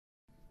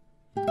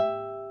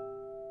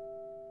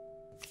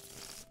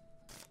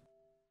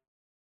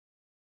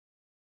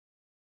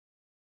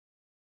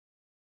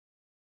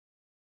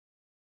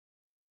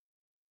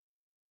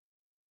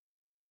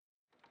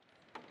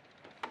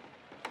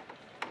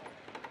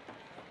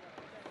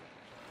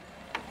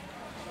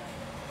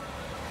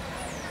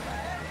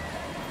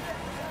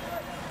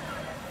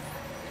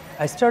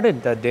I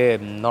started the day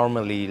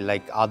normally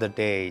like other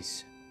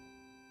days.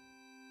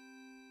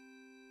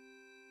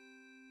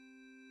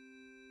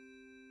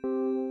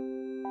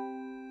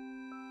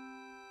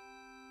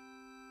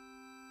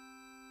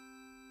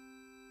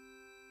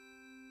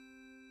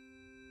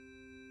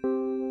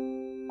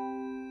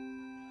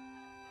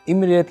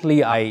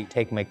 Immediately I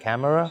take my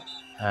camera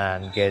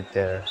and get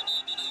there.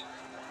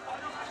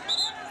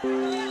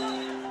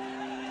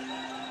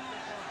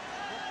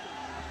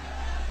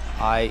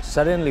 I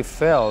suddenly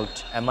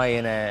felt, am I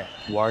in a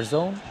war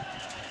zone?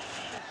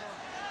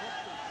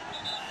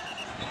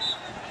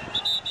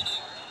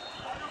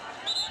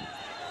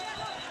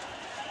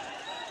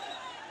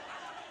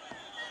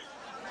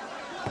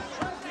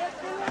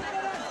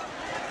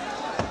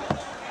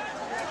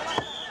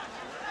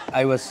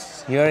 I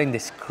was hearing the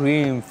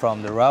scream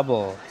from the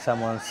rubble,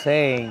 someone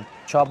saying,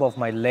 chop off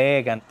my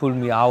leg and pull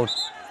me out.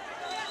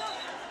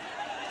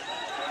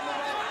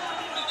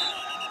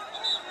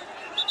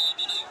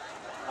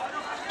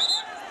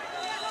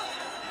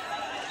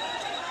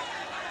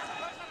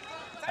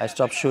 I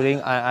stopped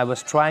shooting. I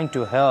was trying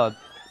to help.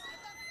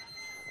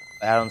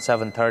 Around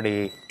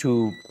 7:30,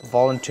 two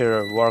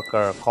volunteer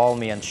workers called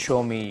me and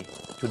showed me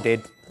two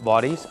dead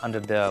bodies under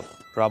the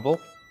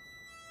rubble.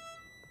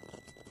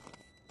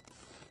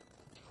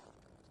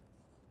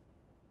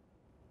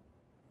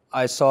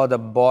 I saw the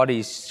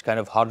bodies kind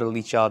of huddle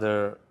each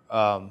other,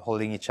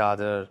 holding each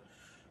other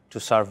to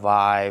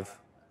survive.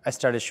 I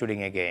started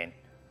shooting again.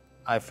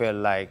 I felt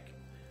like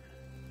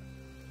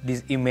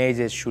these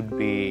images should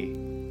be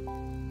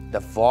the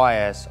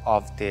voice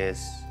of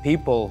these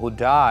people who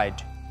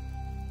died.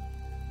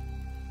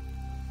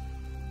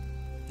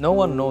 No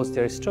one knows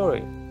their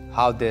story,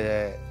 how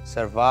they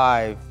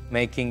survive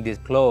making these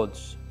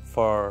clothes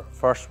for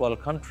first world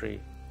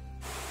country.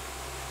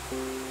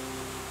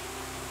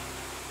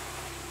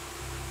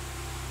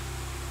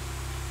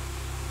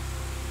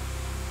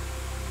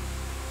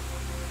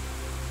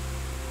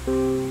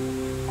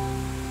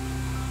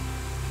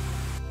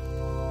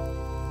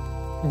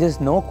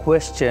 There's no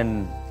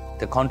question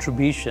the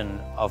contribution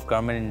of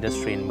garment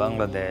industry in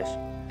Bangladesh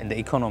in the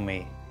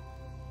economy,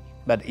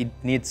 but it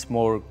needs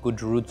more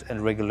good rules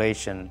and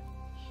regulation.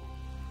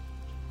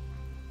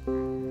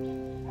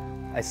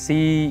 I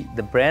see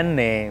the brand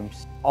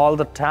names all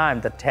the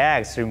time. The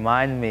tags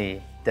remind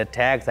me the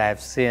tags I have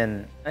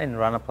seen in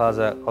Rana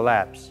Plaza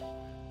collapse.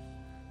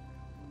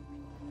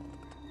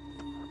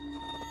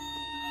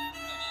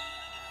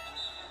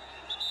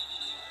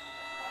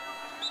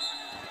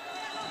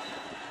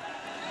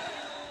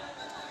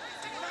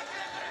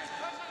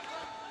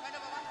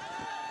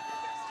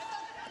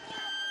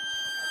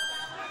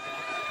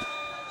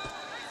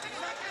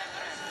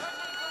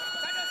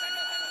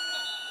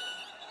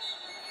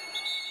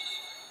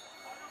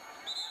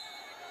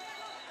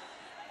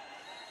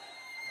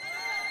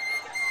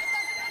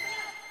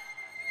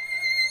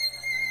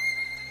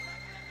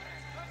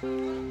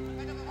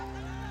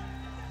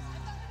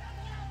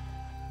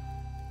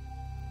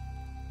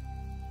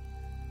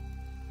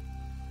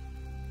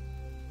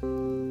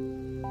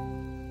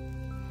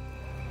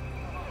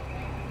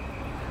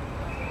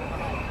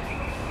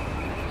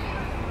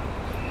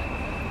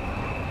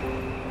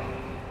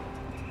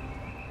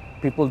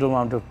 People don't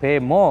want to pay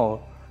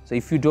more. So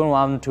if you don't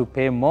want to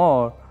pay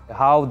more,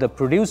 how the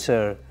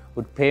producer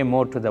would pay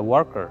more to the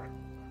worker?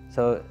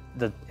 So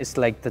it's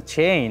like the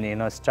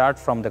chain, start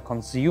from the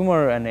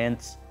consumer and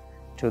ends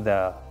to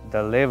the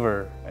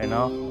labor,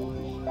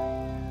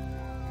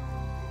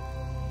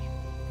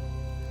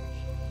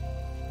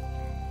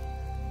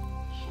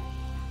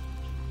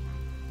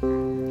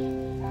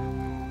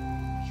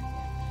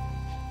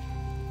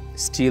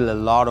 Still, a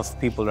lot of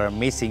people are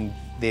missing.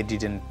 They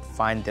didn't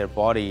find their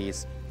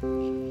bodies.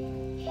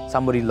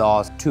 Somebody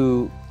lost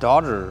two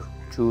daughters,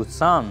 two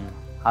sons,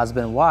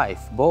 husband,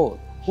 wife, both.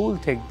 Who will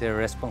take their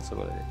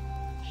responsibility?